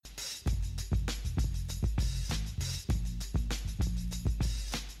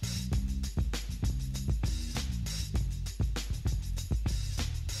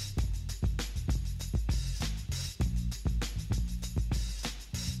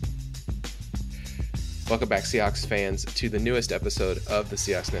Welcome back, Seahawks fans, to the newest episode of the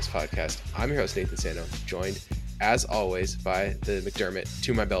Seahawks Nest podcast. I'm your host, Nathan Sano, joined, as always, by the McDermott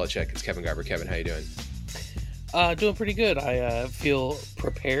to my Belichick. It's Kevin Garber. Kevin, how you doing? Doing pretty good. I feel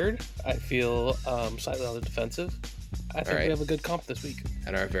prepared. I feel slightly on the defensive. I think we have a good comp this week.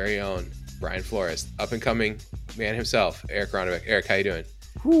 And our very own Brian Flores, up-and-coming man himself, Eric Ronnebeck. Eric, how you doing?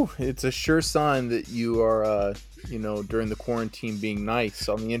 Whew, it's a sure sign that you are, during the quarantine being nice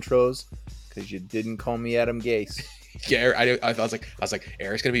on the intros, because you didn't call me Adam Gase. Yeah, I was like,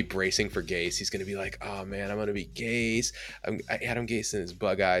 Eric's gonna be bracing for Gase. He's gonna be like, oh man, I'm gonna be Gase. Adam Gase and his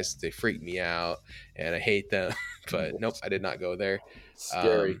bug eyes, they freak me out, and I hate them. But nope, I did not go there.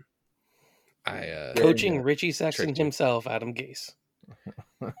 Scary. Coaching Richie Sexton himself, Adam Gase.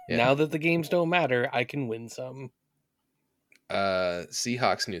 Yeah. Now that the games don't matter, I can win some.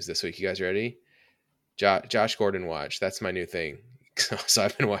 Seahawks news this week. You guys ready? Josh Gordon watch. That's my new thing. So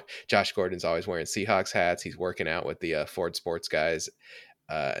I've been watching. Josh Gordon's always wearing Seahawks hats. He's working out with the Ford Sports guys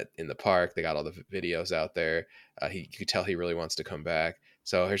in the park. They got all the videos out there. You could tell he really wants to come back.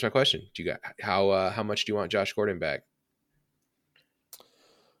 So here's my question: how much do you want Josh Gordon back?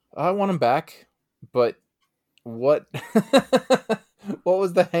 I want him back, but what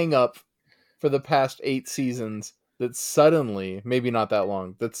was the hang up for the past 8 seasons that suddenly, maybe not that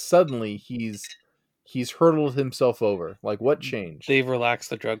long, that suddenly he's hurdled himself over? Like, what changed? They've relaxed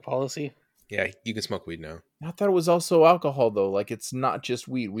the drug policy. Yeah, you can smoke weed now. I thought it was also alcohol, though. Like, it's not just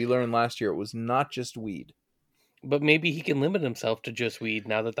weed. We learned last year it was not just weed. But maybe he can limit himself to just weed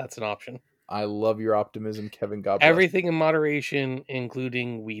now that that's an option. I love your optimism, Kevin. God bless. Everything in moderation,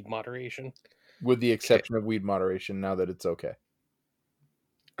 including weed moderation. With the exception of weed moderation, now that it's okay.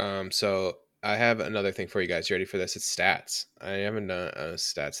 So I have another thing for you guys. You ready for this? It's stats. I haven't done a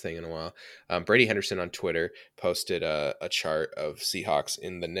stats thing in a while. Brady Henderson on Twitter posted a chart of Seahawks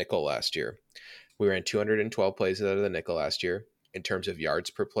in the nickel last year. We ran 212 plays out of the nickel last year. In terms of yards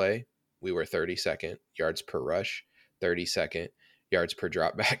per play, we were 32nd. Yards per rush, 32nd. Yards per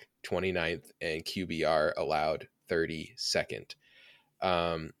dropback, 29th. And QBR allowed, 32nd.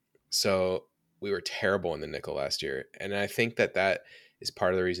 So we were terrible in the nickel last year. And I think that is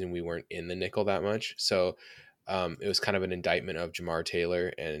part of the reason we weren't in the nickel that much. So it was kind of an indictment of Jamar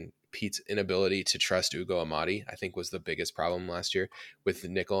Taylor and Pete's inability to trust Ugo Amadi, I think, was the biggest problem last year with the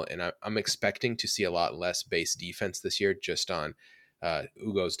nickel. And I'm expecting to see a lot less base defense this year just on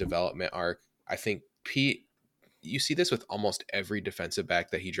Ugo's development arc. I think Pete, you see this with almost every defensive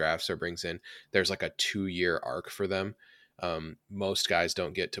back that he drafts or brings in. There's like a 2-year arc for them. Most guys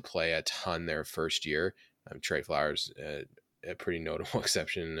don't get to play a ton their first year. Trey Flowers, a pretty notable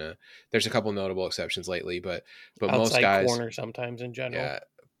exception. There's a couple notable exceptions lately, but outside most guys, corner sometimes in general. Yeah,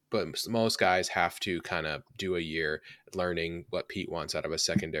 but most guys have to kind of do a year learning what Pete wants out of a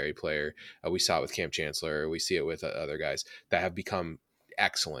secondary player. We saw it with Cam Chancellor. We see it with other guys that have become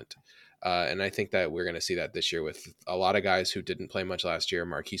excellent. And I think that we're going to see that this year with a lot of guys who didn't play much last year,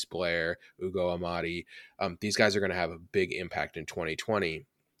 Marquise Blair, Ugo Amadi. These guys are going to have a big impact in 2020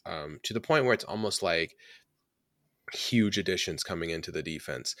 to the point where it's almost like huge additions coming into the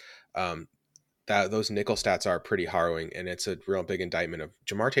defense. That those nickel stats are pretty harrowing, and it's a real big indictment of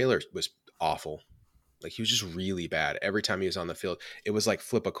Jamar Taylor was awful. Like, he was just really bad. Every time he was on the field, it was like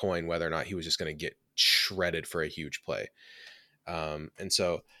flip a coin whether or not he was just going to get shredded for a huge play. And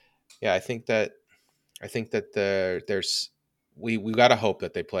so, yeah, I think that there's we got to hope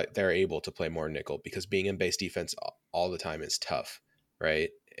that they're able to play more nickel, because being in base defense all the time is tough, right?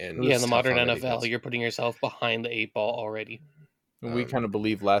 And yeah, in the modern NFL, you're putting yourself behind the 8 ball already. We kind of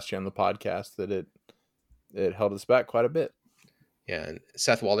believed last year on the podcast that it held us back quite a bit. Yeah, and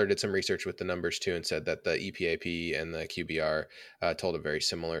Seth Walder did some research with the numbers too and said that the EPAP and the QBR told a very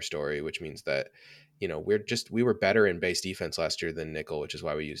similar story, which means that, we were better in base defense last year than nickel, which is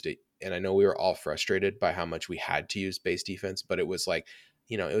why we used it. And I know we were all frustrated by how much we had to use base defense, but it was like,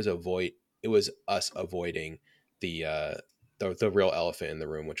 it was us avoiding the real elephant in the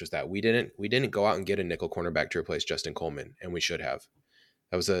room, which was that we didn't go out and get a nickel cornerback to replace Justin Coleman, and we should have.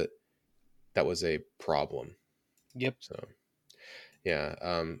 That was a problem. Yep. So, yeah.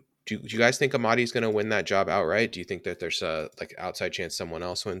 Do you guys think Amadi's going to win that job outright? Do you think that there's a outside chance someone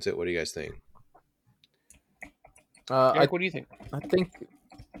else wins it? What do you guys think? Eric, what do you think? I think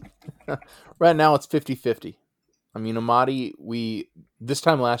right now it's 50-50. I mean, Amadi, this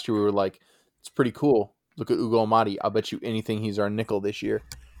time last year we were like, it's pretty cool. Look at Ugo Amadi. I'll bet you anything he's our nickel this year.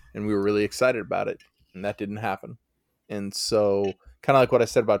 And we were really excited about it. And that didn't happen. And so, kind of like what I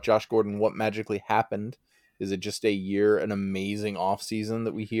said about Josh Gordon, what magically happened? Is it just an amazing offseason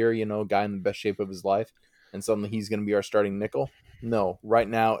that we hear, a guy in the best shape of his life, and suddenly he's going to be our starting nickel? No. Right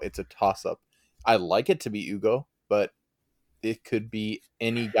now, it's a toss-up. I like it to be Ugo, but it could be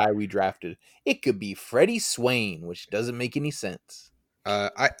any guy we drafted. It could be Freddie Swain, which doesn't make any sense.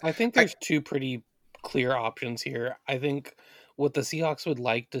 I think there's two pretty clear options here. I think what the Seahawks would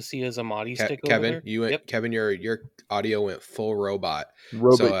like to see is Amadi stick over there. Kevin, your audio went full robot.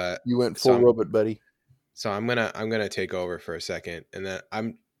 You went full robot, buddy. So I'm gonna take over for a second, and then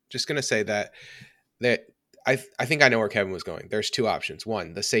I'm just gonna say that I think I know where Kevin was going. There's two options.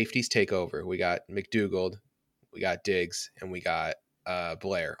 One, the safeties take over. We got McDougald, we got Diggs, and we got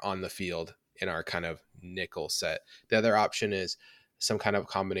Blair on the field in our kind of nickel set. The other option is some kind of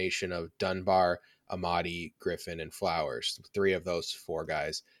combination of Dunbar, Amadi, Griffin, and Flowers. Three of those four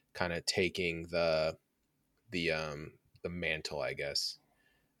guys kind of taking the mantle, I guess.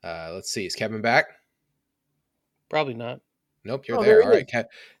 Let's see. Is Kevin back? Probably not. Nope, you're there. All right,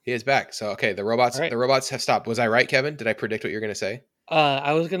 he is back. So okay, the robots have stopped. Was I right, Kevin? Did I predict what you're going to say?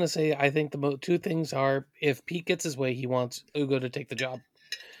 I was going to say I think the two things are if Pete gets his way, he wants Ugo to take the job.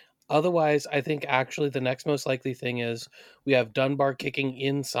 Otherwise, I think actually the next most likely thing is we have Dunbar kicking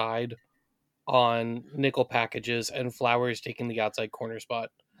inside on nickel packages and Flowers taking the outside corner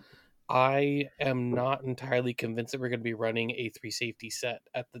spot. I am not entirely convinced that we're going to be running a 3 safety set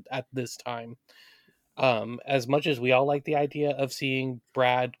at this time. As much as we all like the idea of seeing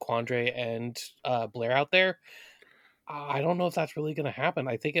Brad, Quandre, and Blair out there, I don't know if that's really going to happen.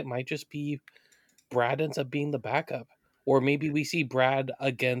 I think it might just be Brad ends up being the backup. Or maybe we see Brad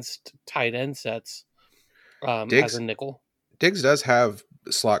against tight end sets as a nickel. Diggs does have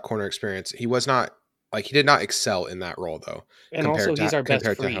slot corner experience. He did not excel in that role though. And also he's our best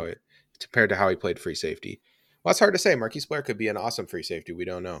free. Compared to how he played free safety. Well, it's hard to say. Marquise Blair could be an awesome free safety. We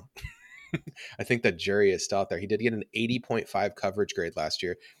don't know. I think the jury is still out there. He did get an 80.5 coverage grade last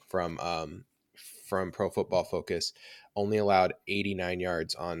year from Pro Football Focus. Only allowed 89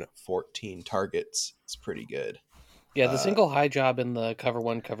 yards on 14 targets. It's pretty good. Yeah, the single high job in the cover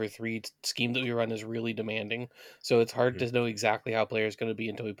 1, cover 3 scheme that we run is really demanding. So it's hard to know exactly how players going to be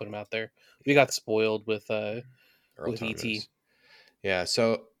until we put them out there. We got spoiled with ET. Yeah,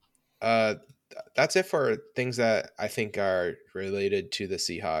 so that's it for things that I think are related to the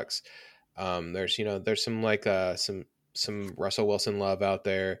Seahawks. There's some Russell Wilson love out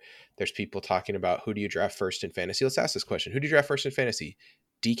there. There's people talking about who do you draft first in fantasy. Let's ask this question: who do you draft first in fantasy?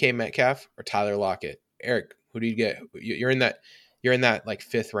 DK Metcalf or Tyler Lockett? Eric, who do you get? You're in that like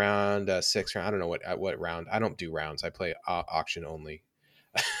 5th round, 6th round. I don't know what round. I don't do rounds. I play auction only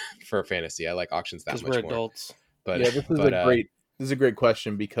for fantasy. I like auctions that much more. We're adults. But yeah, this is a great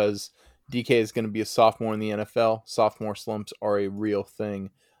question because DK is going to be a sophomore in the NFL. Sophomore slumps are a real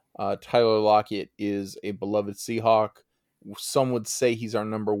thing. Tyler Lockett is a beloved Seahawk. Some would say he's our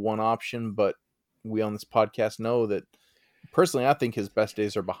number 1 option, but we on this podcast know that personally, I think his best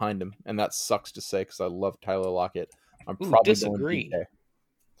days are behind him, and that sucks to say because I love Tyler Lockett. I'm probably disagree. going DK.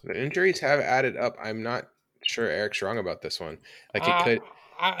 The injuries have added up. I'm not sure Eric's wrong about this one. Like it could.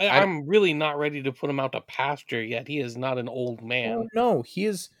 I'm really not ready to put him out to pasture yet. He is not an old man. Oh, no,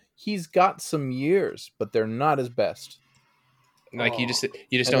 he's got some years, but they're not his best. Like you just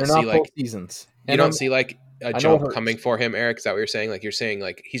don't see like seasons. You don't see like a jump coming for him, Eric. Is that what you're saying? Like you're saying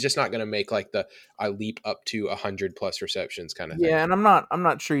like he's just not going to make like a leap up to 100+ receptions kind of thing. Yeah, and I'm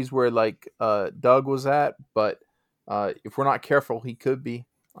not sure he's where like Doug was at, but if we're not careful, he could be.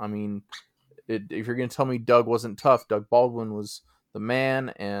 I mean, if you're going to tell me Doug wasn't tough, Doug Baldwin was the man,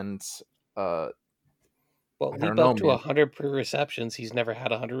 and leap up to 100 per receptions. He's never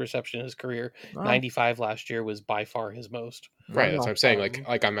had 100 reception in his career. 95 last year was by far his most. Right, that's what I'm saying.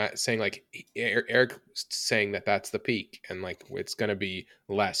 Like I'm not saying like Eric saying that's the peak, and like it's going to be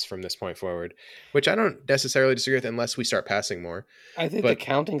less from this point forward, which I don't necessarily disagree with unless we start passing more. I think the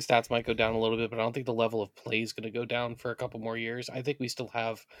counting stats might go down a little bit, but I don't think the level of play is going to go down for a couple more years. I think we still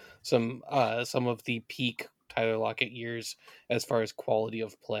have some of the peak Tyler Lockett years as far as quality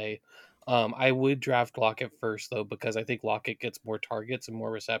of play. I would draft Lockett first, though, because I think Lockett gets more targets and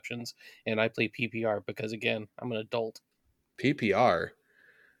more receptions, and I play PPR because, again, I'm an adult. PPR?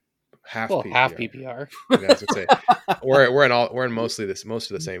 Half PPR. That's what I say. We're in most of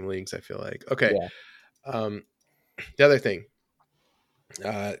the same leagues, I feel like. Okay. Yeah. The other thing,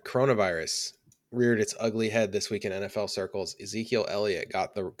 coronavirus reared its ugly head this week in NFL circles. Ezekiel Elliott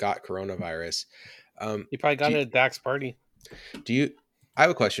got coronavirus. He probably got it at Dak's party. I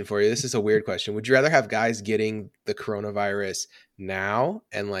have a question for you. This is a weird question. Would you rather have guys getting the coronavirus now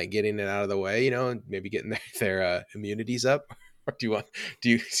and like getting it out of the way, and maybe getting their immunities up? Or so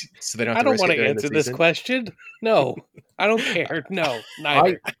they don't have I don't want to answer this question. No, I don't care. No,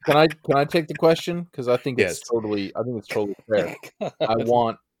 neither. Can I take the question? Because I think it's totally fair. I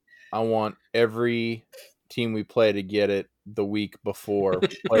want I want every team we play to get it the week before we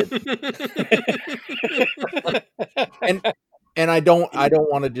play. And I don't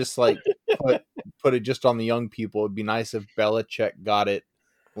want to just like put it just on the young people. It'd be nice if Belichick got it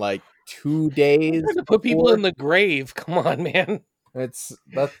like 2 days to put people before. in the grave. Come on, man. That's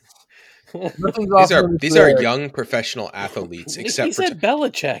nothing's off These are young professional athletes, He except for said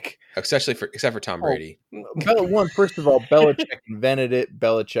Belichick. except for Tom Brady. First of all, Belichick invented it.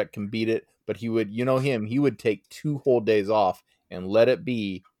 Belichick can beat it, but he would, he would take 2 whole days off and let it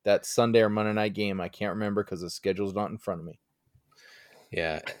be that Sunday or Monday night game. I can't remember because the schedule's not in front of me.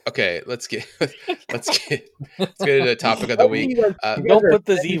 Yeah. Okay. Let's get into the topic of the week. Don't put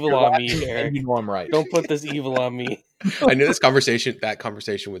this evil on me, Eric. You know I'm right. Don't put this evil on me. I knew that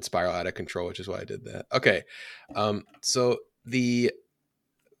conversation would spiral out of control, which is why I did that. Okay. So the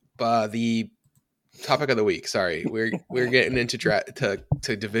topic of the week. Sorry, we're getting into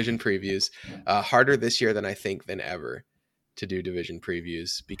to division previews. Harder this year than ever to do division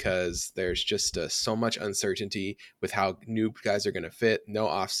previews because there's just so much uncertainty with how new guys are going to fit. No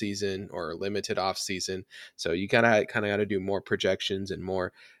off season or limited off season, so you kind of got to do more projections and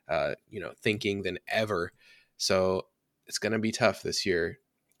more thinking than ever. So it's going to be tough this year.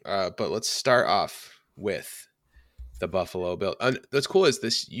 But let's start off with the Buffalo Bills. What's cool is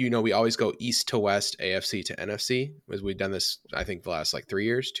this, we always go east to west, AFC to NFC, as we've done this, I think, the last 2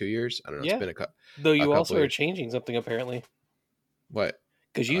 years. I don't know. Yeah. It's been a couple. Though you also are changing something apparently. What?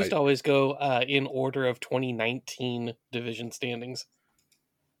 Because you used to always go in order of 2019 division standings.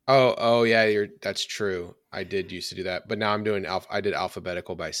 Oh yeah, that's true. I did used to do that, but now I'm doing I did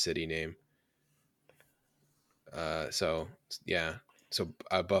alphabetical by city name. So yeah. So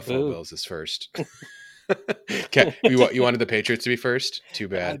Buffalo Bills is first. Okay, you wanted the Patriots to be first? Too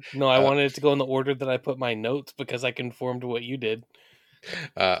bad. No, I wanted it to go in the order that I put my notes because I conformed to what you did.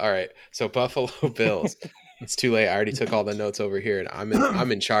 All right, so Buffalo Bills. It's too late. I already took all the notes over here, and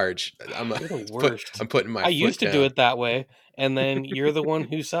I'm in charge. I'm the worst. I'm putting my. I used to down. do it that way, and then you're the one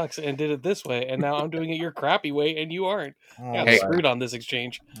who sucks and did it this way, and now I'm doing it your crappy way, and you aren't. I'm screwed on this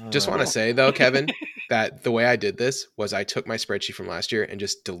exchange. Just want to say though, Kevin, that the way I did this was I took my spreadsheet from last year and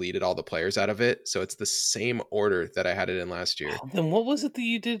just deleted all the players out of it, so it's the same order that I had it in last year. Then what was it that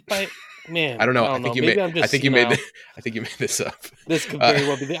you did by? Man, I don't know. I think you made this up. This could very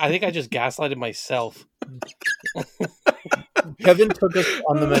well be. I think I just gaslighted myself. Kevin took us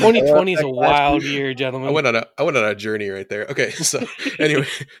on the 2020 is a wild year, gentlemen. I went on a journey right there. Okay, so anyway,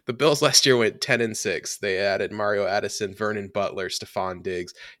 the Bills last year went 10-6. They added Mario Addison, Vernon Butler, Stephon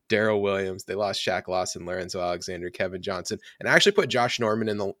Diggs, Darrell Williams. They lost Shaq Lawson, Lorenzo Alexander, Kevin Johnson, and I actually put Josh Norman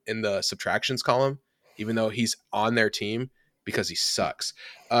in the subtractions column, even though he's on their team because he sucks.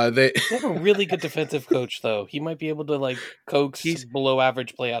 They have a really good defensive coach, though. He might be able to coax below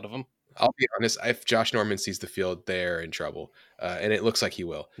average play out of him. I'll be honest. If Josh Norman sees the field, they're in trouble, and it looks like he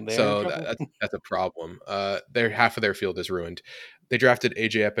will. That's a problem. Half of their field is ruined. They drafted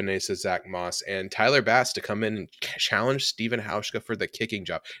AJ Epinesa, Zach Moss, and Tyler Bass to come in and challenge Steven Hauschka for the kicking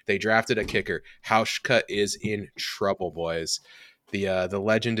job. They drafted a kicker. Hauschka is in trouble, boys. The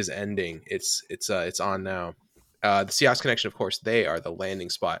legend is ending. It's on now. The Seahawks connection, of course, they are the landing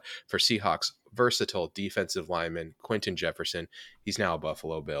spot for Seahawks versatile defensive lineman Quentin Jefferson. He's now a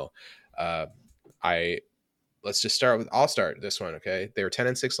Buffalo Bill. Let's just start with. I'll start this one. Okay, they were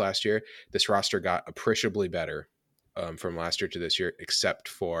 10-6 last year. This roster got appreciably better from last year to this year, except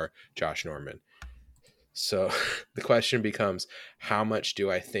for Josh Norman. So the question becomes, how much do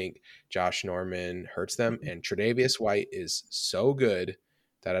I think Josh Norman hurts them? And Tre'Davious White is so good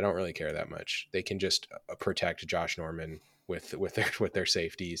that I don't really care that much. They can just protect Josh Norman with their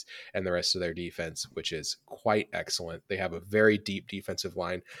safeties and the rest of their defense, which is quite excellent. They have a very deep defensive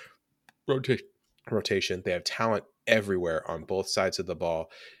line rotation. They have talent everywhere on both sides of the ball.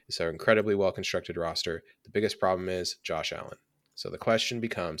 It's an incredibly well-constructed roster. The biggest problem is Josh Allen. So the question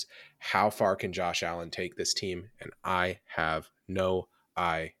becomes, how far can Josh Allen take this team? And I have no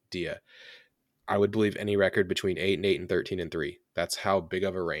idea. I would believe any record between 8-8 and 13-3. That's how big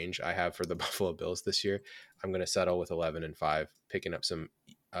of a range I have for the Buffalo Bills this year. I'm going to settle with 11-5, picking up some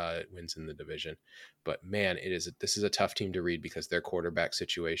wins in the division. But man, this is a tough team to read because their quarterback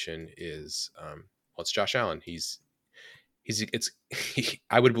situation is it's Josh Allen.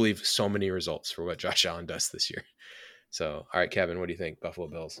 I would believe so many results for what Josh Allen does this year. So, all right, Kevin, what do you think? Buffalo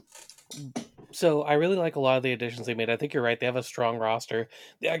Bills. So I really like a lot of the additions they made. I think you're right. They have a strong roster.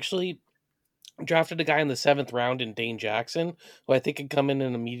 They actually drafted a guy in the 7th round in Dane Jackson, who I think could come in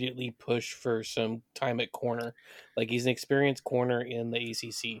and immediately push for some time at corner. He's an experienced corner in the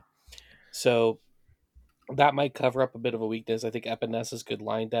ACC. So that might cover up a bit of a weakness. I think Epinesa is good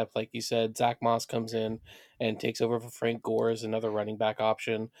line depth, like you said. Zach Moss comes in and takes over for Frank Gore as another running back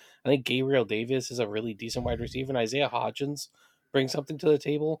option. I think Gabriel Davis is a really decent wide receiver, and Isaiah Hodgins brings something to the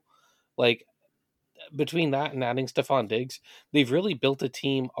table. Like, between that and adding Stephon Diggs, they've really built a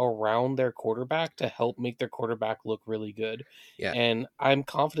team around their quarterback to help make their quarterback look really good. Yeah. And I'm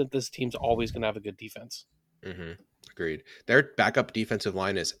confident this team's always going to have a good defense. Mm-hmm. Agreed. Their backup defensive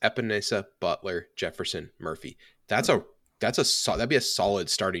line is Epinesa, Butler, Jefferson, Murphy. That'd be a solid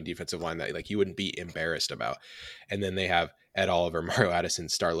starting defensive line that like you wouldn't be embarrassed about. And then they have Ed Oliver, Mario Addison,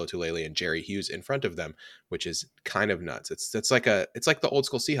 Starlo Tulele, and Jerry Hughes in front of them, which is kind of nuts. It's like the old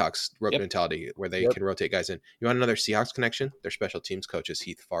school Seahawks Yep. mentality where they Yep. can rotate guys in. You want another Seahawks connection? Their special teams coach is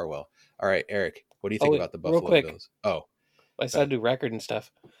Heath Farwell. All right, Eric, what do you think Oh, about the real Buffalo quick, Bills? Oh, I said do record and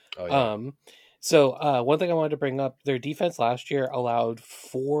stuff. oh yeah. One thing I wanted to bring up, their defense last year allowed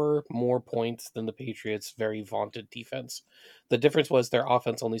 4 more points than the Patriots' very vaunted defense. The difference was their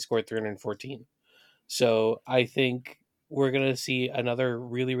offense only scored 314. So I think we're going to see another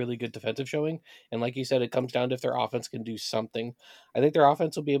really, really good defensive showing. And like you said, it comes down to if their offense can do something. I think their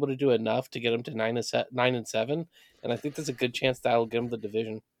offense will be able to do enough to get them to 9-7. And I think there's a good chance that'll get them the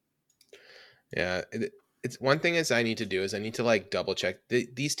division. Yeah, it's one thing is I need to do is I need to like double check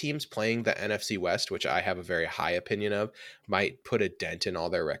these teams playing the NFC West, which I have a very high opinion of, might put a dent in all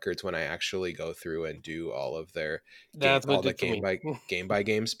their records when I actually go through and do all of their That's what all it the did for me. game by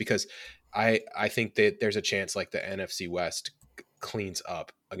games because I think that there's a chance like the NFC West cleans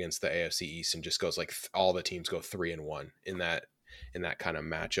up against the AFC East and just goes like all the teams go 3-1 in that kind of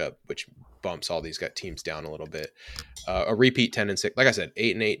matchup, which bumps all these teams down a little bit. A repeat 10-6, like I said,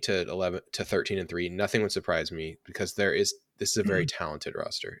 8-8 to 11 to 13-3. Nothing would surprise me because this is a very talented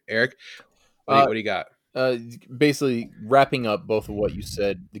roster. Eric, what do you got? Basically, wrapping up both of what you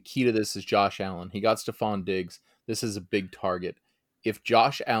said, the key to this is Josh Allen. He got Stephon Diggs. This is a big target. If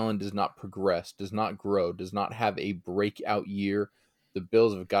Josh Allen does not progress, does not grow, does not have a breakout year, the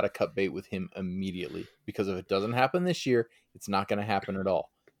Bills have got to cut bait with him immediately. Because if it doesn't happen this year, it's not going to happen at all.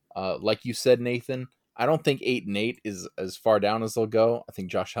 Like you said, Nathan, I don't think 8-8 is as far down as they'll go. I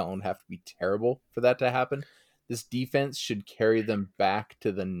think Josh Allen would have to be terrible for that to happen. This defense should carry them back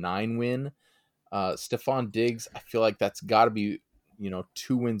to the 9-win. Stephon Diggs, I feel like that's got to be,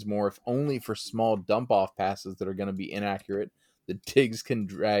 2 wins more, if only for small dump-off passes that are going to be inaccurate that Diggs can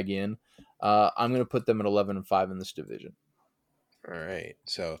drag in. I'm going to put them at 11-5 in this division. All right.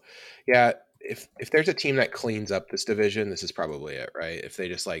 So, yeah, if there's a team that cleans up this division, this is probably it, right? If they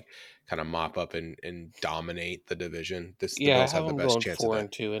just like kind of mop up and dominate the division, the Bills have the best chance of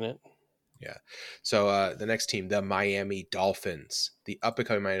that. 4-2 in it. Yeah. So the next team, the Miami Dolphins, the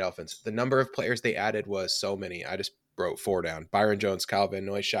up-and-coming Miami Dolphins. The number of players they added was so many. I just wrote 4 down. Byron Jones, Kyle Van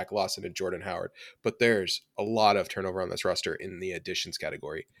Noy, Shaq Lawson, and Jordan Howard. But there's a lot of turnover on this roster in the additions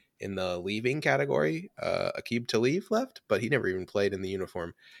category. In the leaving category, Aqib Talib left, but he never even played in the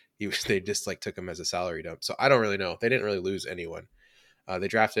uniform. They just like took him as a salary dump. So I don't really know. They didn't really lose anyone. They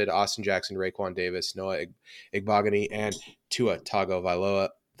drafted Austin Jackson, Raekwon Davis, Noah Igbogany, and Tua Tagovailoa.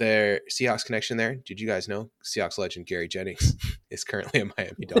 Their Seahawks connection there. Did you guys know Seahawks legend Gary Jennings is currently a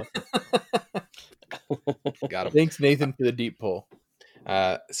Miami Dolphin? Got him. Thanks, Nathan, for the deep pull.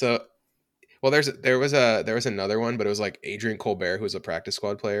 Well, there was another one, but it was like Adrian Colbert, who was a practice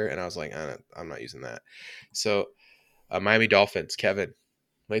squad player, and I was like, I'm not using that. So, Miami Dolphins, Kevin,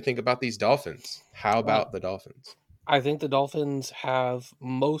 what do you think about these Dolphins? How about the Dolphins? I think the Dolphins have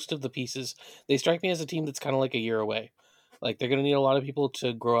most of the pieces. They strike me as a team that's kind of like a year away. Like, they're going to need a lot of people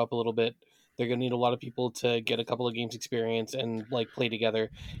to grow up a little bit. They're going to need a lot of people to get a couple of games experience and like play together,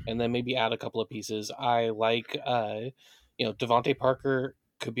 and then maybe add a couple of pieces. I like, Devontae Parker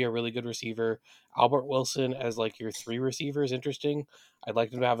could be a really good receiver. Albert Wilson as like your 3 receiver is interesting. I'd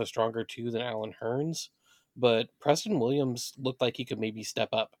like them to have a stronger 2 than Allen Hurns, but Preston Williams looked like he could maybe step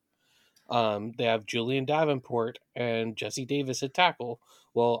up. They have Julian Davenport and Jesse Davis at tackle.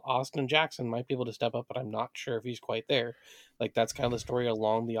 Well, Austin Jackson might be able to step up, but I'm not sure if he's quite there. Like, that's kind of the story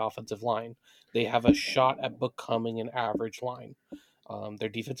along the offensive line. They have a shot at becoming an average line. Their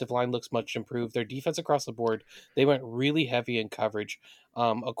defensive line looks much improved. Their defense across the board, they went really heavy in coverage.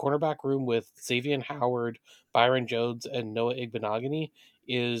 A cornerback room with Xavier Howard, Byron Jones, and Noah Igbinoghene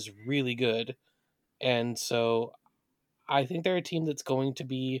is really good. And so I think they're a team that's going to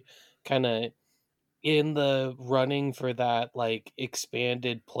be kind of in the running for that like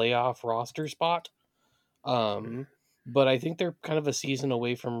expanded playoff roster spot. But I think they're kind of a season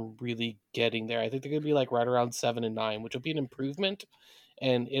away from really getting there. I think they're going to be like right around 7-9, which will be an improvement,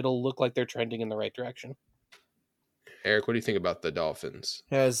 and it'll look like they're trending in the right direction. Eric, what do you think about the Dolphins?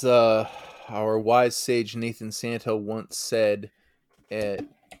 As our wise sage Nathan Santo once said,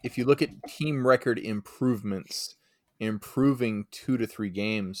 if you look at team record improvements, improving 2 to 3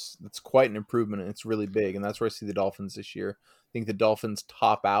 games, that's quite an improvement, and it's really big. And that's where I see the Dolphins this year. I think the Dolphins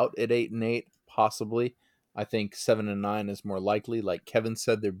top out at 8-8, possibly. I think 7-9 is more likely. Like Kevin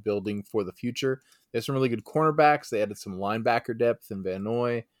said, they're building for the future. They have some really good cornerbacks. They added some linebacker depth in Van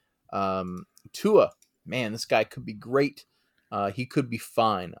Noy. Tua, man, this guy could be great. He could be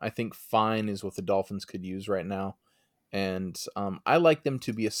fine. I think fine is what the Dolphins could use right now. And I like them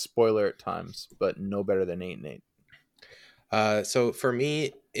to be a spoiler at times, but no better than 8-8. So for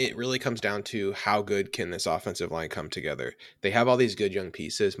me, it really comes down to how good can this offensive line come together. They have all these good young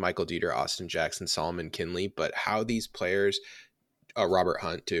pieces, Michael Dieter, Austin Jackson, Solomon Kinley, but how these players, Robert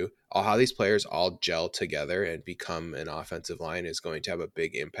Hunt too, how these players all gel together and become an offensive line is going to have a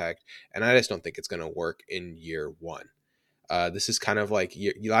big impact. And I just don't think it's going to work in year one. This is kind of like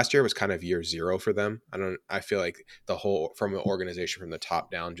last year was kind of year zero for them. I feel like the whole from the organization from the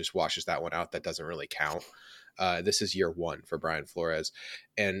top down just washes that one out. That doesn't really count. This is year one for Brian Flores,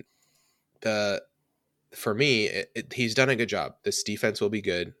 and for me, he's done a good job. This defense will be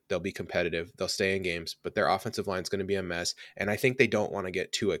good. They'll be competitive. They'll stay in games, but their offensive line is going to be a mess. And I think they don't want to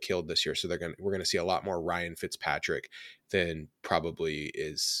get Tua killed this year, so we're going to see a lot more Ryan Fitzpatrick than probably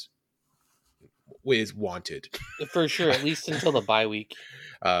is wanted. For sure, at least until the bye week.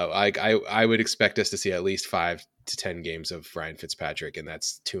 I would expect us to see at least 5 to 10 games of Ryan Fitzpatrick, and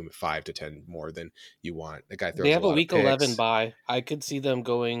that's 5 to 10 more than you want. The guy throws. They have a lot week of 11 bye. I could see them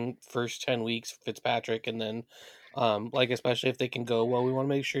going first 10 weeks Fitzpatrick, and then especially if they can go, well, we want to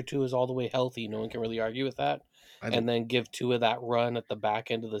make sure Tua is all the way healthy. No one can really argue with that. And then give Tua that run at the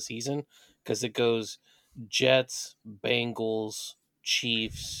back end of the season, because it goes Jets, Bengals,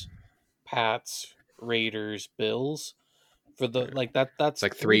 Chiefs, Pats, Raiders, Bills. For the that's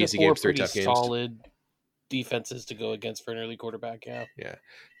like 3 easy games, 3 tough games. Solid defenses to go against for an early quarterback. Yeah.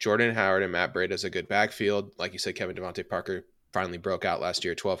 Jordan Howard and Matt Breida is a good backfield. Like you said, Kevin Devontae Parker finally broke out last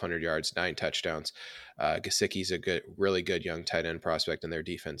year, 1,200 yards, 9 touchdowns. Gesicki's a really good young tight end prospect, and their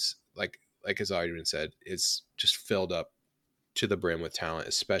defense, like has already been said, is just filled up to the brim with talent,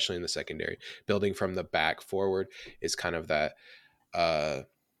 especially in the secondary. Building from the back forward is kind of that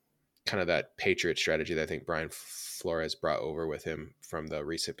Patriot strategy that I think Brian Flores brought over with him from the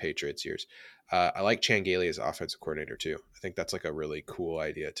recent Patriots years. I like Chan Gailey as offensive coordinator too. I think that's like a really cool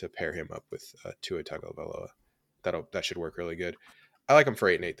idea to pair him up with Tua Tagovailoa. That should work really good. I like them for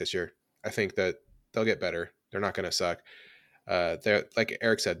 8-8 this year. I think that they'll get better. They're not going to suck. They're like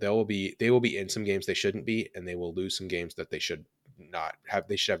Eric said, they will be in some games they shouldn't be, and they will lose some games that they should not have.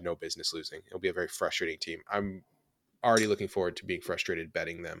 They should have no business losing. It'll be a very frustrating team. I'm already looking forward to being frustrated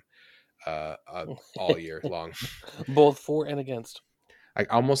betting them all year long. Both for and against. I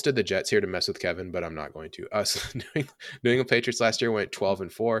almost did the Jets here to mess with Kevin, but I'm not going to. New England Patriots last year went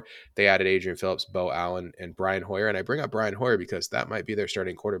 12-4. They added Adrian Phillips, Bo Allen, and Brian Hoyer. And I bring up Brian Hoyer because that might be their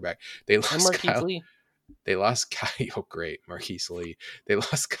starting quarterback. They lost Kyle. They lost Kyle. Oh, great, Marquise Lee. They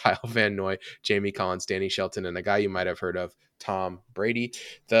lost Kyle Van Noy, Jamie Collins, Danny Shelton, and a guy you might have heard of, Tom Brady.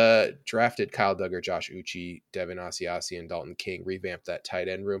 The drafted Kyle Duggar, Josh Uche, Devin Asiasi, and Dalton King revamped that tight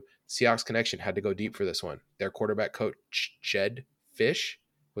end room. Seahawks connection had to go deep for this one. Their quarterback coach, Jed Fish,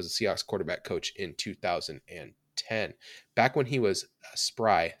 was a Seahawks quarterback coach in 2010, back when he was a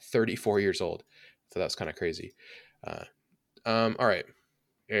spry 34 years old. So that was kind of crazy. All right,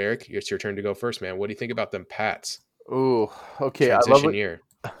 Eric, it's your turn to go first, man. What do you think about them Pats? Oh, okay. Transition year.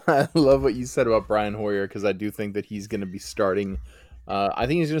 I love what you said about Brian Hoyer, because I do think that he's going to be starting. I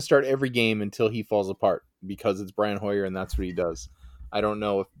think he's going to start every game until he falls apart, because it's Brian Hoyer and that's what he does. I don't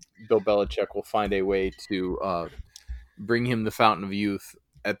know if Bill Belichick will find a way to bring him the fountain of youth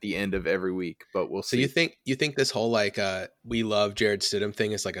at the end of every week, but we'll see. So you think this whole we love Jarrett Stidham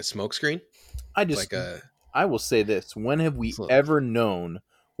thing is like a smokescreen? I will say this: when have we ever known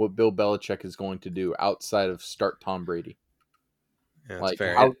what Bill Belichick is going to do outside of start Tom Brady? Yeah, that's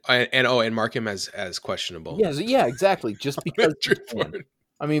fair. And mark him as questionable. Yeah, exactly. Just because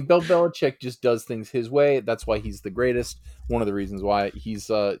I mean, Bill Belichick just does things his way. That's why he's the greatest. One of the reasons why he's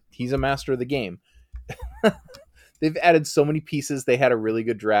a master of the game. They've added so many pieces. They had a really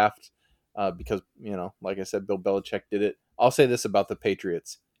good draft because, like I said, Bill Belichick did it. I'll say this about the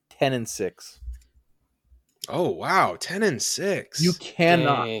Patriots: 10-6. Oh wow, 10-6.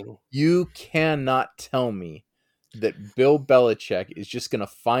 You cannot tell me that Bill Belichick is just going to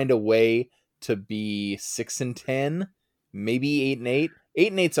find a way to be 6-10, maybe 8-8.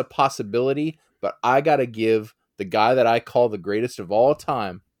 8-8's a possibility, but I got to give the guy that I call the greatest of all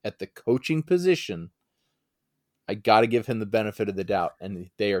time at the coaching position, I got to give him the benefit of the doubt, and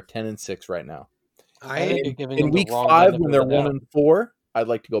they are 10-6 right now. I think you're giving In them the week wrong 5, benefit when of they're the doubt. 1-4, I'd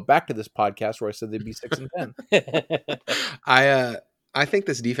like to go back to this podcast where I said they'd be 6-10. I think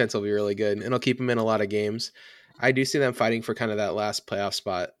this defense will be really good, and it'll keep them in a lot of games. I do see them fighting for kind of that last playoff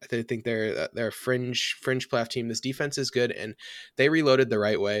spot. I think they're a fringe playoff team. This defense is good, and they reloaded the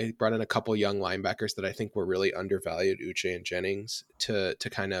right way. Brought in a couple young linebackers that I think were really undervalued, Uche and Jennings, to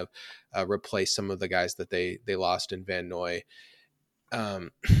kind of replace some of the guys that they lost in Van Noy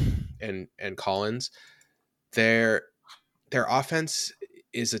and Collins. Their offense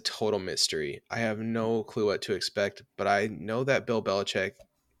is a total mystery. I have no clue what to expect, but I know that Bill Belichick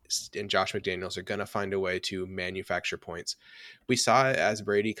and Josh McDaniels are going to find a way to manufacture points. We saw it as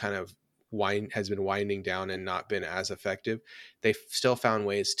Brady kind of has been winding down and not been as effective. They've still found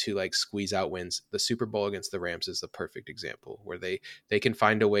ways to like squeeze out wins. The Super Bowl against the Rams is the perfect example where they can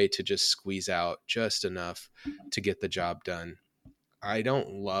find a way to just squeeze out just enough to get the job done. I don't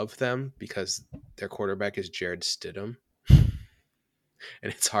love them because their quarterback is Jarrett Stidham.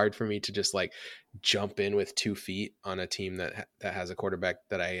 And it's hard for me to just like jump in with 2 feet on a team that has a quarterback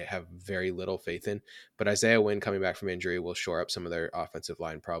that I have very little faith in. But Isaiah Wynn coming back from injury will shore up some of their offensive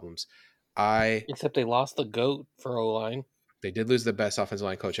line problems. Except they lost the GOAT for O-line. They did lose the best offensive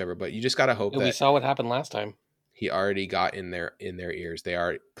line coach ever, but you just got to hope And that we saw what happened last time. he already got in their ears. They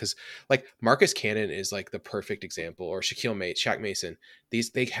are, because like Marcus Cannon is like the perfect example, or Shaq Mason.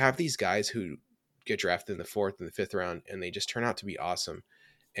 They have these guys who get drafted in the 4th and the 5th round, and they just turn out to be awesome.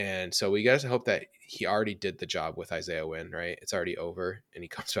 And so we got to hope that he already did the job with Isaiah Wynn, right? It's already over, and he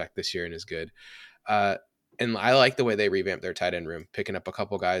comes back this year and is good. And I like the way they revamped their tight end room, picking up a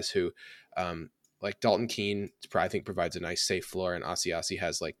couple guys who, like Dalton Keene, I think provides a nice safe floor, and Asiasi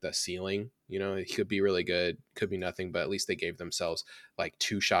has like the ceiling. You know, he could be really good, could be nothing, but at least they gave themselves like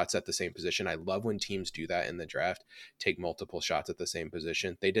 2 shots at the same position. I love when teams do that in the draft, take multiple shots at the same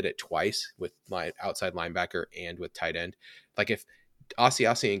position. They did it twice with my outside linebacker and with tight end. Like if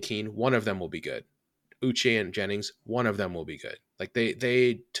Asiasi and Keene, one of them will be good. Uche and Jennings, one of them will be good. Like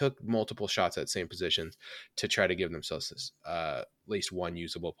they took multiple shots at same positions to try to give themselves this, at least one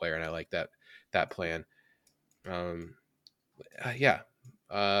usable player, and I like that plan. Let's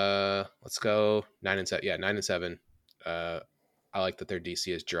go 9-7. Yeah, 9-7. I like that their DC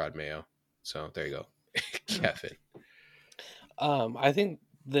is Gerard Mayo. So there you go, Kevin. I think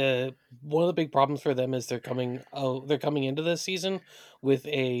one of the big problems for them is they're coming into this season with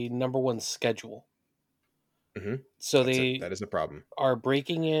a number 1 schedule. Mm-hmm. So that is a problem. Are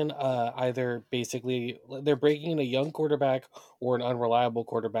breaking in either basically they're breaking in a young quarterback or an unreliable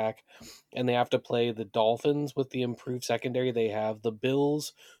quarterback, and they have to play the Dolphins with the improved secondary. They have the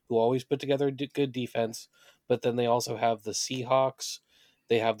Bills, who always put together a good defense, but then they also have the Seahawks,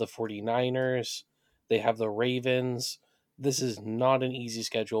 they have the 49ers, they have the Ravens. This is not an easy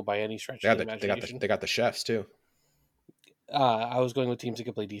schedule by any stretch of the imagination. They got the Chefs too. I was going with teams that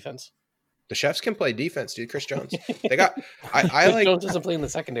can play defense. The Chefs can play defense, dude. Chris Jones. They got. I like. Jones doesn't play in the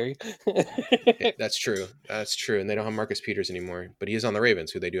secondary. That's true. That's true. And they don't have Marcus Peters anymore, but he is on the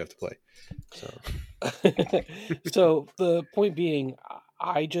Ravens, who they do have to play. So the point being,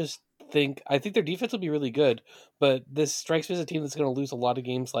 I think their defense will be really good, but this strikes me as a team that's going to lose a lot of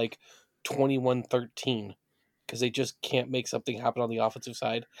games like 21-13 because they just can't make something happen on the offensive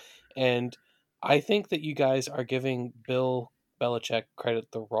side. And I think that you guys are giving Bill Belichick credit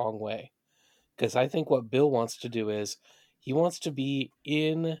the wrong way. Because I think what Bill wants to do is he wants to be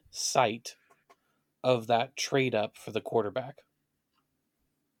in sight of that trade up for the quarterback.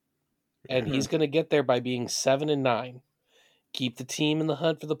 And he's going to get there by being 7-9. Keep the team in the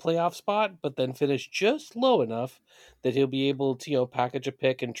hunt for the playoff spot, but then finish just low enough that he'll be able to, package a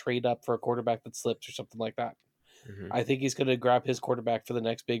pick and trade up for a quarterback that slips or something like that. Mm-hmm. I think he's going to grab his quarterback for the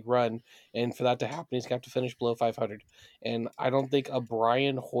next big run, and for that to happen, he's going to have to finish below 500. And I don't think a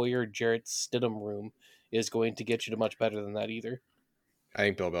Brian Hoyer, Jarrett Stidham room is going to get you to much better than that either. I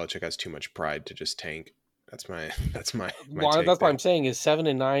think Bill Belichick has too much pride to just tank. That's my that's what I'm saying is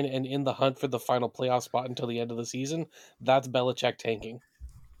 7-9 and in the hunt for the final playoff spot until the end of the season. That's Belichick tanking.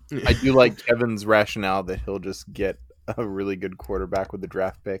 I do like Kevin's rationale that he'll just get a really good quarterback with the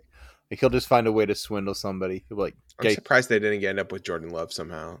draft pick. Like he'll just find a way to swindle somebody. He'll be like, I'm surprised they didn't end up with Jordan Love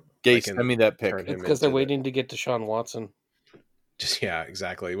somehow. Gay, send me that pick. It's because they're waiting to get Deshaun Watson. Just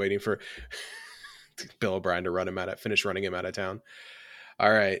exactly. Waiting for Bill O'Brien to finish running him out of town. All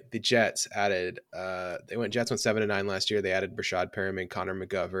right, the Jets added. Jets went 7-9 last year. They added Brashad Perriman, Connor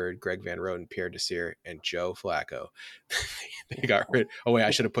McGovern, Greg Van Roten, Pierre Desir, and Joe Flacco. They got rid. Oh wait, I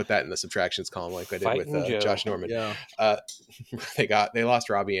should have put that in the subtractions column like I did with Josh Norman. Yeah. They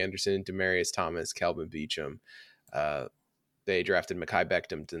lost Robbie Anderson, Demarius Thomas, Calvin Beachum. They drafted Mekhi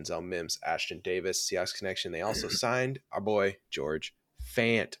Becton, Denzel Mims, Ashton Davis, Seahawks connection. They also signed our boy George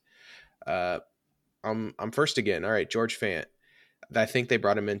Fant. I'm first again. All right, George Fant. I think they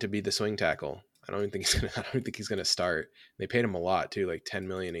brought him in to be the swing tackle. I don't think he's gonna start. They paid him a lot too, like $10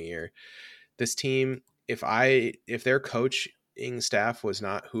 million a year. This team, if their coaching staff was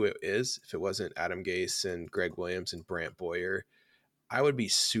not who it is, if it wasn't Adam Gase and Greg Williams and Brant Boyer, I would be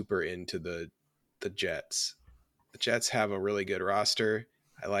super into the Jets. The Jets have a really good roster.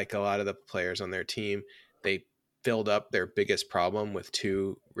 I like a lot of the players on their team. They filled up their biggest problem with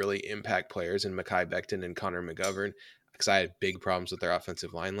two really impact players in Mekhi Becton and Connor McGovern, because I had big problems with their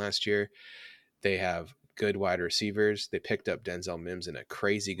offensive line last year. They have good wide receivers. They picked up Denzel Mims in a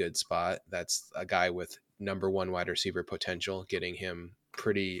crazy good spot. That's a guy with number one wide receiver potential, getting him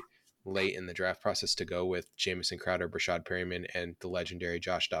pretty late in the draft process to go with Jamison Crowder, Brashad Perryman, and the legendary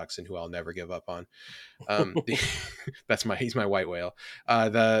Josh Doxson, who I'll never give up on. He's my white whale.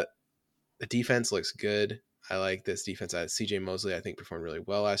 The defense looks good. I like this defense. CJ Mosley, I think, performed really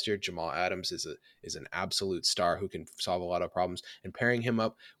well last year. Jamal Adams is an absolute star who can solve a lot of problems. And pairing him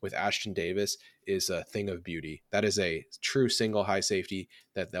up with Ashton Davis is a thing of beauty. That is a true single high safety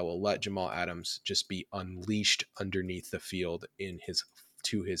that will let Jamal Adams just be unleashed underneath the field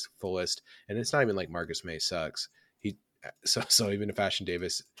to his fullest. And it's not even like Marcus May sucks. So even if Ashton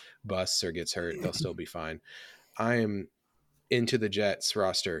Davis busts or gets hurt, they'll still be fine. I am into the Jets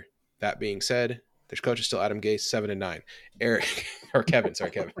roster. That being said, their coach is still Adam Gase, 7-9. Eric or Kevin,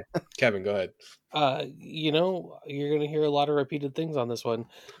 sorry, Kevin. Kevin, go ahead. You're going to hear a lot of repeated things on this one.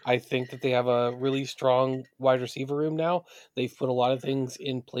 I think that they have a really strong wide receiver room now. They've put a lot of things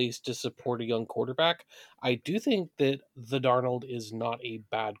in place to support a young quarterback. I do think that the Darnold is not a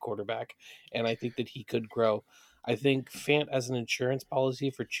bad quarterback, and I think that he could grow. I think Fant as an insurance policy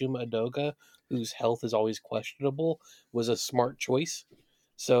for Chuma Adoga, whose health is always questionable, was a smart choice.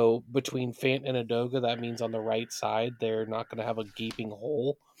 So between Fant and Adoga, that means on the right side, they're not going to have a gaping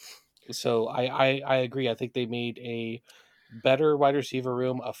hole. So I agree. I think they made a better wide receiver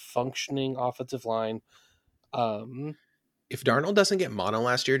room, a functioning offensive line. If Darnold doesn't get mono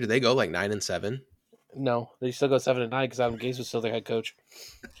last year, do they go like 9-7? No, they still go 7-9 because Adam Gase was still their head coach.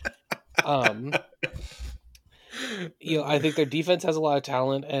 I think their defense has a lot of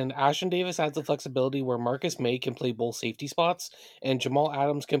talent, and Ashton Davis has the flexibility where Marcus May can play both safety spots, and Jamal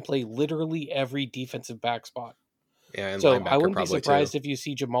Adams can play literally every defensive back spot. Yeah, and so linebacker I wouldn't be probably surprised too. if you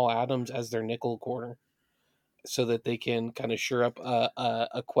see Jamal Adams as their nickel corner, so that they can kind of shore up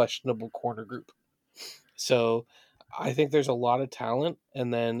a questionable corner group. So I think there's a lot of talent,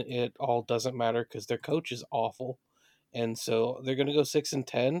 and then it all doesn't matter because their coach is awful, and so they're going to go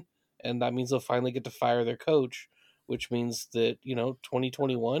 6-10, and that means they'll finally get to fire their coach, which means that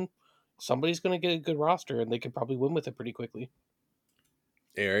 2021 somebody's going to get a good roster, and they could probably win with it pretty quickly.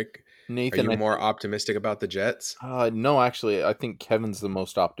 Eric, Nathan, are you more optimistic about the Jets? No, actually, I think Kevin's the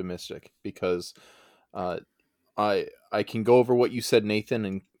most optimistic because I can go over what you said,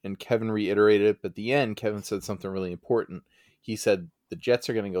 Nathan, and Kevin reiterated it. But at the end, Kevin said something really important. He said the Jets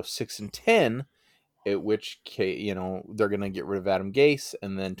are going to go 6-10, at which case, they're going to get rid of Adam Gase,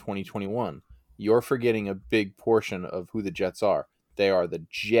 and then 2021. You're forgetting a big portion of who the Jets are. They are the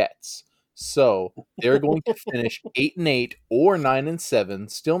Jets. So they're going to finish 8-8 or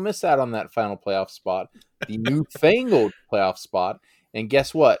 9-7, still miss out on that final playoff spot, the newfangled playoff spot. And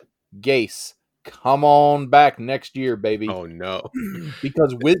guess what? Gase, come on back next year, baby. Oh, no.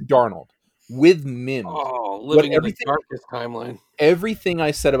 Because with Darnold, with Mims, living in the darkest timeline. Everything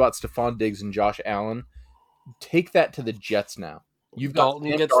I said about Stephon Diggs and Josh Allen, take that to the Jets now. You've got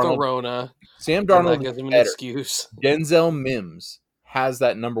Dalton gets the Rona. Sam Darnold gives him an better. Excuse. Denzel Mims has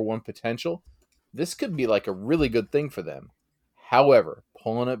that number one potential. This could be like a really good thing for them. However,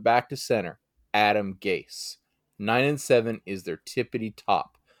 pulling it back to center, Adam Gase. 9-7 is their tippity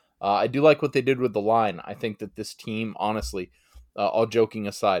top. I do like what they did with the line. I think that this team, honestly, all joking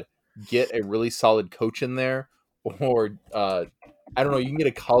aside, get a really solid coach in there, or I don't know, you can get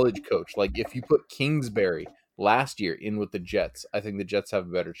a college coach. Like if you put Kingsbury last year in with the Jets, I think the Jets have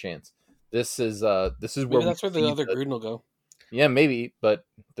a better chance. This is where that's where the other Gruden will go. Yeah, maybe, but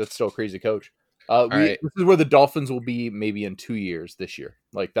that's still a crazy coach. Right. This is where the Dolphins will be maybe in 2 years this year.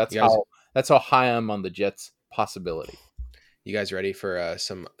 Like that's how high I'm on the Jets possibility. You guys ready for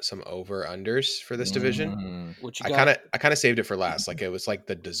some over unders for this division? What you got? I kind of saved it for last. Like it was like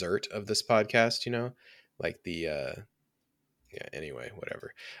the dessert of this podcast, like the anyway,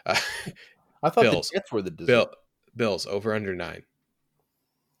 whatever. I thought the Jets were the dessert. Bills over under 9.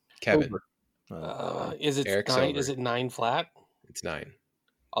 Kevin, is it Eric's 9? over. Is it 9 flat? It's 9.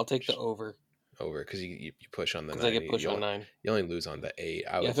 I'll take the over. over because you push on the Because I 9. get pushed on 9. You only lose on the 8.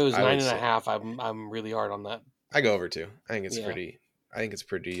 If it was I would 9.5, I'm really hard on that. I go over 2. I think it's Yeah. pretty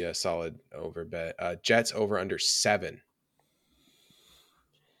solid over bet. Jets over under 7.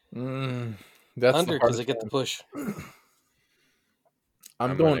 That's Under the because I hardest get the one. push.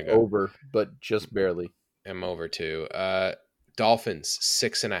 I'm going over, but just barely. I'm over 2. Dolphins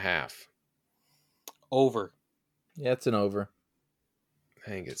 6.5. Over. Yeah, it's an over. I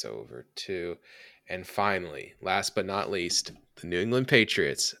think it's over 2. And finally, last but not least, the New England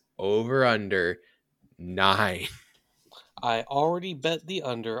Patriots over under 9. I already bet the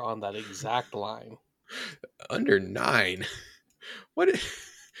under on that exact line. Under 9. What?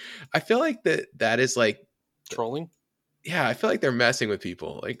 I feel like that is like Trolling? Yeah, I feel like they're messing with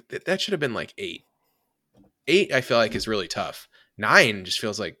people. Like that should have been like 8. 8 I feel like is really tough. 9 just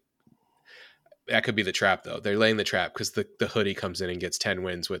feels like that could be the trap though. They're laying the trap because the hoodie comes in and gets 10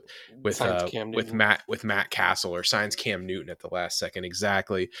 wins with Matt Castle or signs Cam Newton at the last second.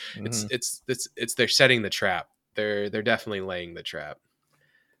 Exactly. Mm-hmm. It's they're setting the trap. They're definitely laying the trap.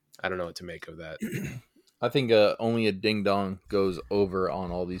 I don't know what to make of that. I think only a ding dong goes over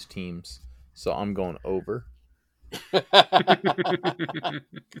on all these teams, so I'm going over.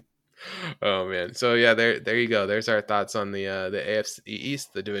 Oh man, so yeah, there you go. There's our thoughts on the AFC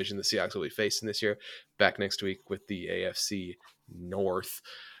East, the division the Seahawks will be facing this year. Back next week with the AFC North.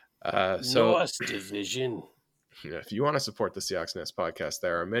 North division. If you want to support the Seahawks Nest podcast,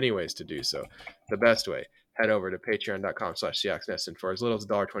 there are many ways to do so. The best way, head over to patreon.com/Seahawks Nest, and for as little as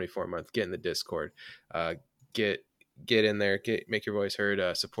 $1.24 a month, get in the Discord. Get in there, make your voice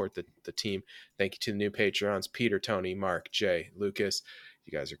heard, support the team. Thank you to the new Patreons, Peter, Tony, Mark, Jay, Lucas.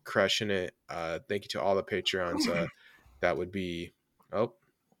 You guys are crushing it. Thank you to all the Patreons. That would be, I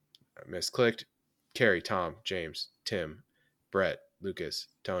misclicked. Carrie, Tom, James, Tim, Brett, Lucas,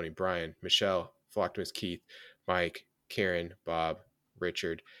 Tony, Brian, Michelle, Flocktimus, Keith, Mike, Karen, Bob,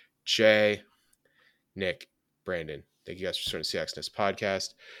 Richard, Jay, Nick, Brandon. Thank you guys for joining the Seahawks Nest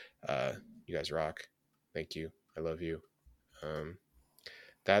podcast. You guys rock. Thank you. I love you.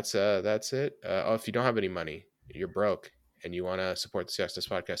 That's it. If you don't have any money, you're broke, and you want to support the Seahawks Nest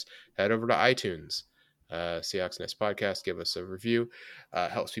podcast, head over to iTunes, Seahawks Nest podcast. Give us a review.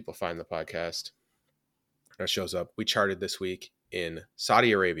 Helps people find the podcast. That shows up. We charted this week in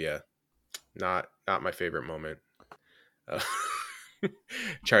Saudi Arabia. Not my favorite moment.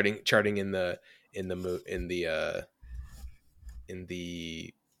 Charting in the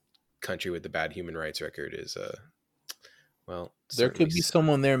country with the bad human rights record is there could be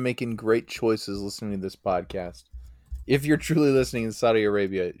someone there making great choices listening to this podcast. If you're truly listening in Saudi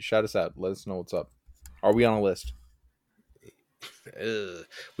Arabia, shout us out. Let us know what's up. Are we on a list?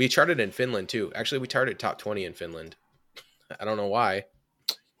 We charted in Finland too. Actually, we charted top 20 in Finland. I don't know why.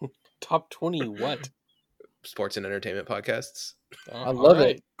 Top 20 what? Sports and entertainment podcasts. I love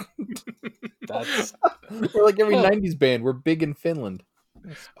it. That's we're like every 90s band. We're big in Finland.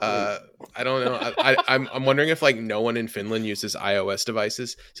 I don't know. I'm wondering if like no one in Finland uses iOS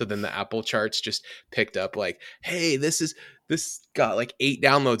devices, so then the Apple charts just picked up like, hey, this got like 8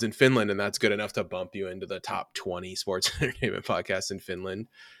 downloads in Finland, and that's good enough to bump you into the top 20 sports and entertainment podcasts in Finland,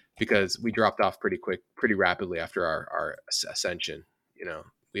 because we dropped off pretty rapidly after our ascension. You know,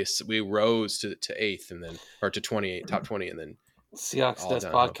 we rose to 8th and then to 28, top 20, and then Seahawks Nest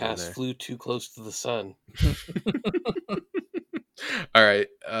podcast flew too close to the sun. All right.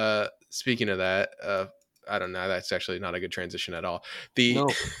 Speaking of that, I don't know. That's actually not a good transition at all. No,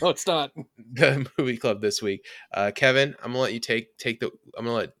 it's not. The movie club this week. Kevin, I'm gonna let you take the. I'm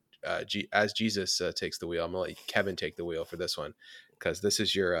gonna let as Jesus takes the wheel. I'm gonna let Kevin take the wheel for this one, because this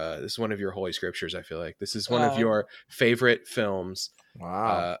is one of your holy scriptures. I feel like this is one of your favorite films.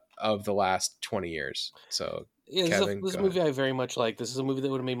 Wow. Of the last 20 years. So yeah, Kevin, this is a movie I very much like. This is a movie that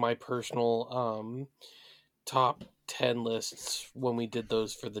would have made my personal top 10 lists when we did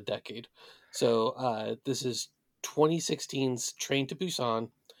those for the decade. So this is 2016's Train to Busan.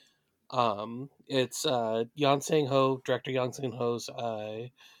 It's Yan Sang-ho, director Yan Sang-ho's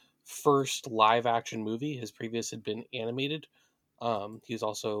first live action movie. His previous had been animated. He's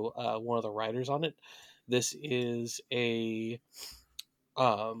also one of the writers on it. This is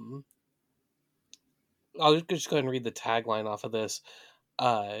I'll just go ahead and read the tagline off of this.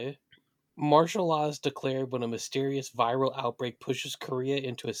 Martial law is declared when a mysterious viral outbreak pushes Korea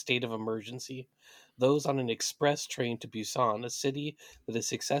into a state of emergency. Those on an express train to Busan, a city that has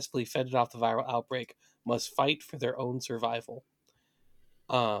successfully fended off the viral outbreak, must fight for their own survival.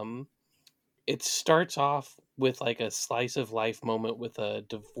 It starts off with like a slice of life moment with a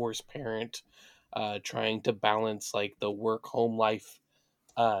divorced parent trying to balance like the work home life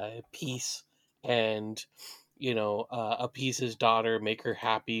piece and appease his daughter, make her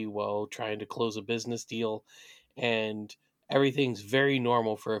happy while trying to close a business deal, and everything's very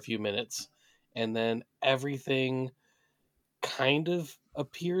normal for a few minutes, and then everything kind of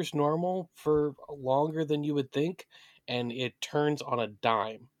appears normal for longer than you would think, and it turns on a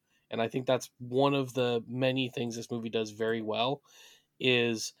dime. And I think that's one of the many things this movie does very well,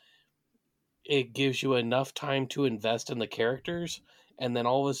 is it gives you enough time to invest in the characters, and then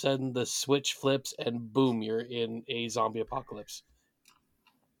all of a sudden the switch flips and boom, you're in a zombie apocalypse.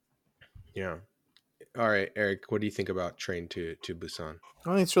 Yeah. All right, Eric, what do you think about Train to Busan?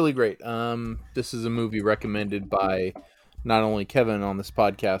 I think it's really great. This is a movie recommended by not only Kevin on this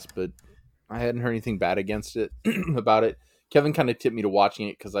podcast, but I hadn't heard anything bad against it about it. Kevin kind of tipped me to watching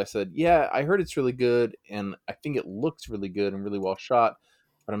it because I said, "Yeah, I heard it's really good, and I think it looks really good and really well shot."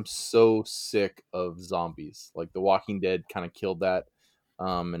 But I'm so sick of zombies. Like The Walking Dead kind of killed that,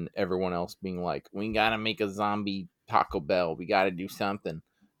 and everyone else being like, "We gotta make a zombie Taco Bell. We gotta do something."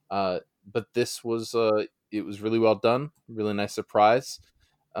 But this was it was really well done. Really nice surprise.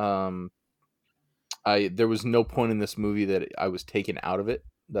 There was no point in this movie that I was taken out of it.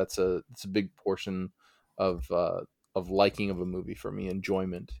 That's a big portion of liking of a movie for me.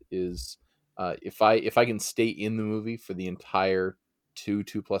 Enjoyment is if I can stay in the movie for the entire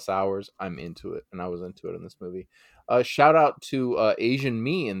 2+ hours, I'm into it, and I was into it in this movie. Shout out to Asian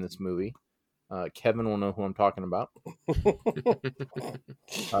me in this movie. Kevin will know who I'm talking about.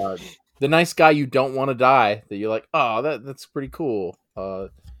 The nice guy you don't want to die, that you're like, oh, that's pretty cool.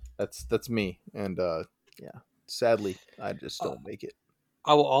 That's me, and yeah, sadly, I just don't make it.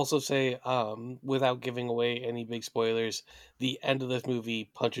 I will also say, without giving away any big spoilers, the end of this movie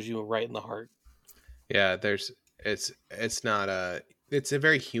punches you right in the heart. Yeah, it's not it's a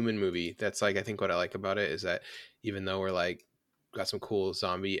very human movie. That's like, I think what I like about it is that even though we're like got some cool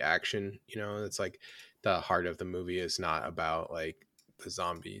zombie action, it's like the heart of the movie is not about like the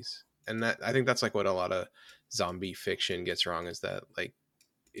zombies. And that, I think that's like what a lot of zombie fiction gets wrong, is that like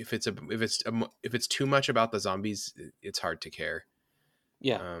if it's too much about the zombies, it's hard to care.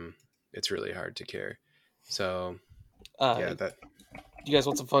 Yeah. It's really hard to care. So yeah, that. Do you guys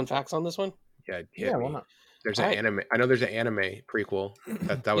want some fun facts on this one? Yeah, hit me. Why not? There's an anime. I know there's an anime prequel.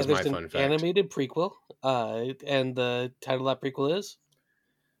 That was my fun fact. Animated prequel. And the title of that prequel is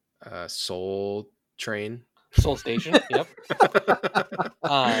Soul Train. Soul Station. Yep.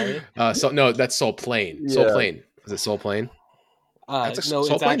 No, that's Soul Plane. Yeah. Soul Plane. Is it Soul Plane?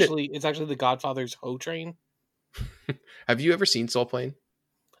 It's actually the Godfather's Ho Train. Have you ever seen Soul Plane?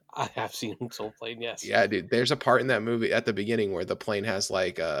 I have seen Soul Plane. Yes. Yeah, dude. There's a part in that movie at the beginning where the plane has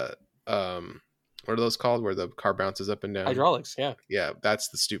like what are those called? Where the car bounces up and down? Hydraulics. Yeah. Yeah, that's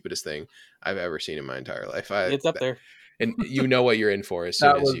the stupidest thing I've ever seen in my entire life. It's up there. And you know what you're in for as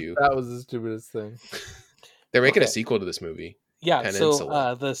soon as you. That was the stupidest thing. They're making a sequel to this movie. Yeah,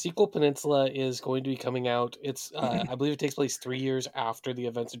 Peninsula. So the sequel Peninsula is going to be coming out. It's I believe it takes place 3 years after the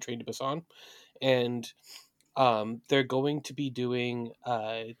events in Train to Busan, and they're going to be doing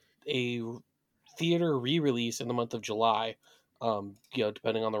a theater re-release in the month of July,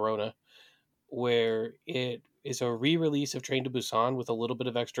 depending on the Rona, where it is a re-release of Train to Busan with a little bit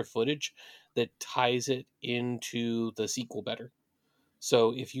of extra footage that ties it into the sequel better.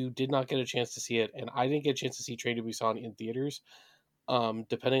 So if you did not get a chance to see it, and I didn't get a chance to see Train to Busan in theaters,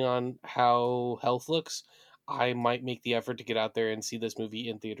 depending on how health looks, I might make the effort to get out there and see this movie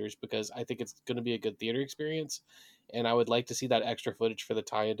in theaters, because I think it's going to be a good theater experience, and I would like to see that extra footage for the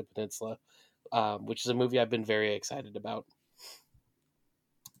tie-in to Peninsula, which is a movie I've been very excited about.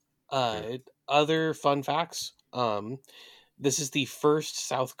 Other fun facts. This is the first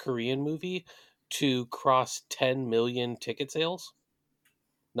South Korean movie to cross 10 million ticket sales.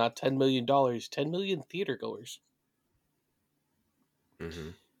 Not $10 million, 10 million theater goers.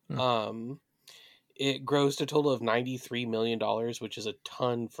 Mm-hmm. It grossed a total of $93 million, which is a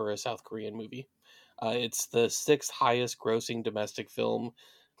ton for a South Korean movie. It's the 6th highest grossing domestic film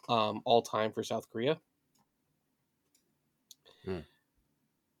all time for South Korea.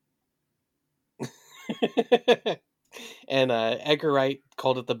 And Edgar Wright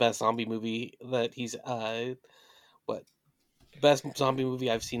called it the best zombie movie that he's best zombie movie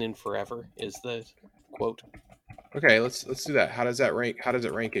I've seen in forever is the quote. Okay, let's do that. How does that rank? How does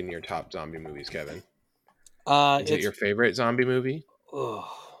it rank in your top zombie movies, Kevin? Is it your favorite zombie movie?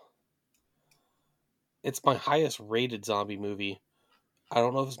 It's my highest rated zombie movie. I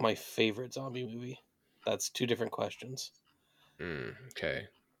don't know if it's my favorite zombie movie. That's two different questions. Okay.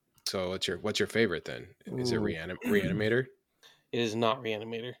 So what's your favorite then? Is it Reanimator? It is not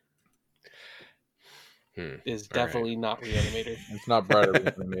Reanimator. It is definitely not Reanimator. It's not Brighter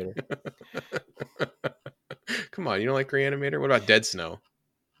Reanimator. Come on, you don't like Reanimator? What about Dead Snow?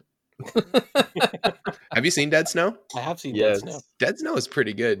 Have you seen Dead Snow? I have seen Dead Yes. Snow. Dead Snow is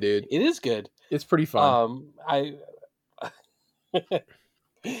pretty good, dude. It is good. It's pretty fun. I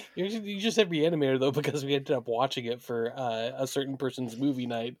you just said Reanimator though because we ended up watching it for a certain person's movie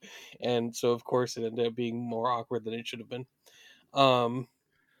night, and so of course it ended up being more awkward than it should have been.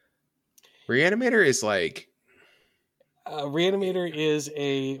 Reanimator is like Reanimator is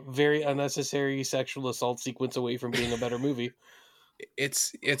a very unnecessary sexual assault sequence away from being a better movie.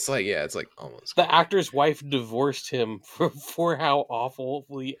 it's like it's like almost The actor's wife divorced him for how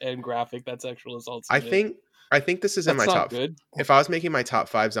awfully and graphic that sexual assault scene is. I think this is in That's my not top. good. If I was making my top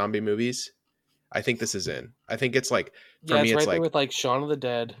 5 zombie movies, I think this is in. I think it's like for Yeah, me, it's right it's there like with like Shaun of the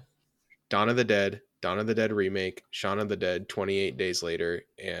Dead. Dawn of the Dead remake, Shaun of the Dead, 28 Days Later,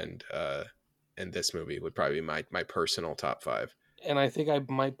 and this movie would probably be my personal top 5. And I think I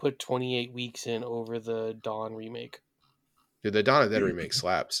might put 28 Weeks in over the Dawn remake. Dude, the Dawn of the Dead remake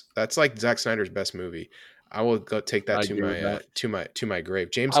slaps. That's like Zack Snyder's best movie. I will go take that I to agree my with that. to my grave.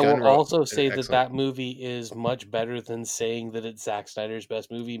 James I Gunn will wrote also an say that excellent- that movie is much better than saying that it's Zack Snyder's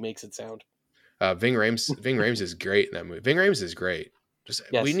best movie makes it sound. Ving Rhames is great in that movie. Ving Rhames is great. Just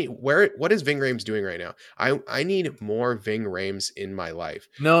Yes. we need what is Ving Rhames doing right now? I need more Ving Rhames in my life.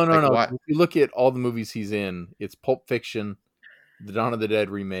 No. What? If you look at all the movies he's in, it's Pulp Fiction, the Dawn of the Dead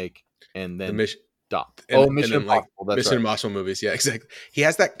remake, and then Mission Mission and like Impossible. That's Mission right. Impossible movies. Yeah, exactly. He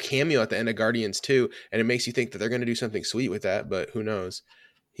has that cameo at the end of Guardians too, and it makes you think that they're going to do something sweet with that, but who knows?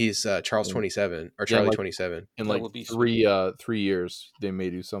 He's Charles 27 or Charlie 27. In That like would be 3 years, they may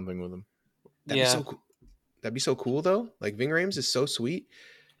do something with him. That'd be so cool. That'd be so cool though. Like Ving Rhames is so sweet.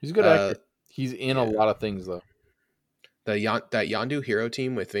 He's a good actor. He's in a lot of things though. That Yondu Hero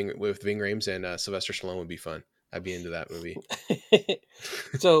team with Ving Rhames and Sylvester Stallone would be fun. I'd be into that movie.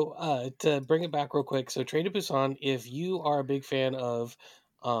 So to bring it back real quick, so Train to Busan, if you are a big fan of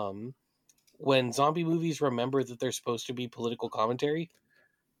when zombie movies remember that they're supposed to be political commentary,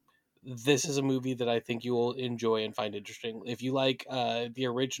 this is a movie that I think you will enjoy and find interesting. If you like the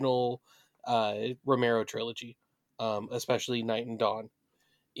original Romero trilogy, especially Night and Dawn,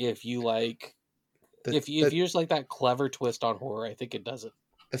 if you like if you just like that clever twist on horror, I think it does it.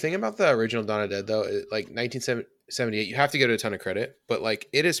 The thing about the original Dawn of the Dead, though, like 1978, you have to give it a ton of credit, but like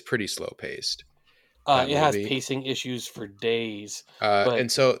it is pretty slow paced. It has pacing issues for days, and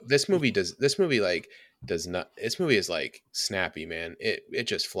so this movie is like snappy, man. It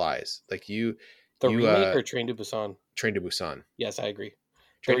just flies. Like the remake or Train to Busan. Train to Busan. Yes, I agree.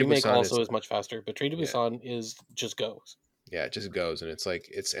 Train the remake to Busan also is much faster, but Train to Busan is just goes. Yeah, it just goes, and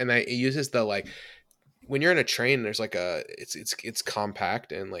it uses the like. When you're in a train, there's like it's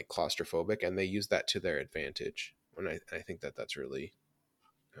compact and like claustrophobic, and they use that to their advantage. And I think that's really.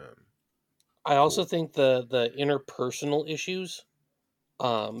 I also think the interpersonal issues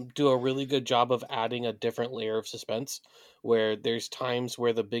do a really good job of adding a different layer of suspense. Where there's times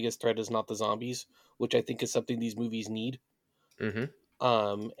where the biggest threat is not the zombies, which I think is something these movies need.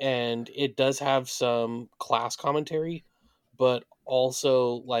 Mm-hmm. And it does have some class commentary, but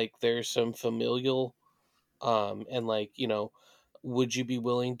also like there's some familial. And like, would you be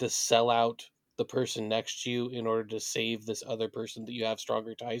willing to sell out the person next to you in order to save this other person that you have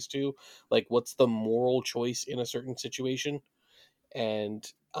stronger ties to? Like, what's the moral choice in a certain situation? And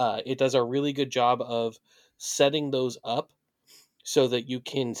it does a really good job of setting those up so that you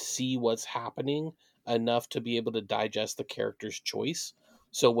can see what's happening enough to be able to digest the character's choice.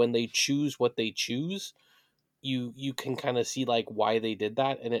 So when they choose what they choose, you can kind of see like why they did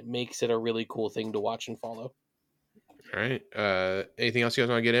that, and it makes it a really cool thing to watch and follow. All right. Anything else you guys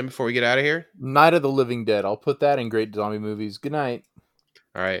want to get in before we get out of here? Night of the Living Dead. I'll put that in great zombie movies. Good night.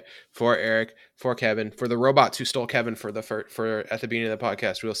 All right. For Eric, for Kevin, for the robots who stole Kevin for at the beginning of the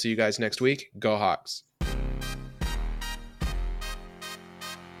podcast. We'll see you guys next week. Go Hawks.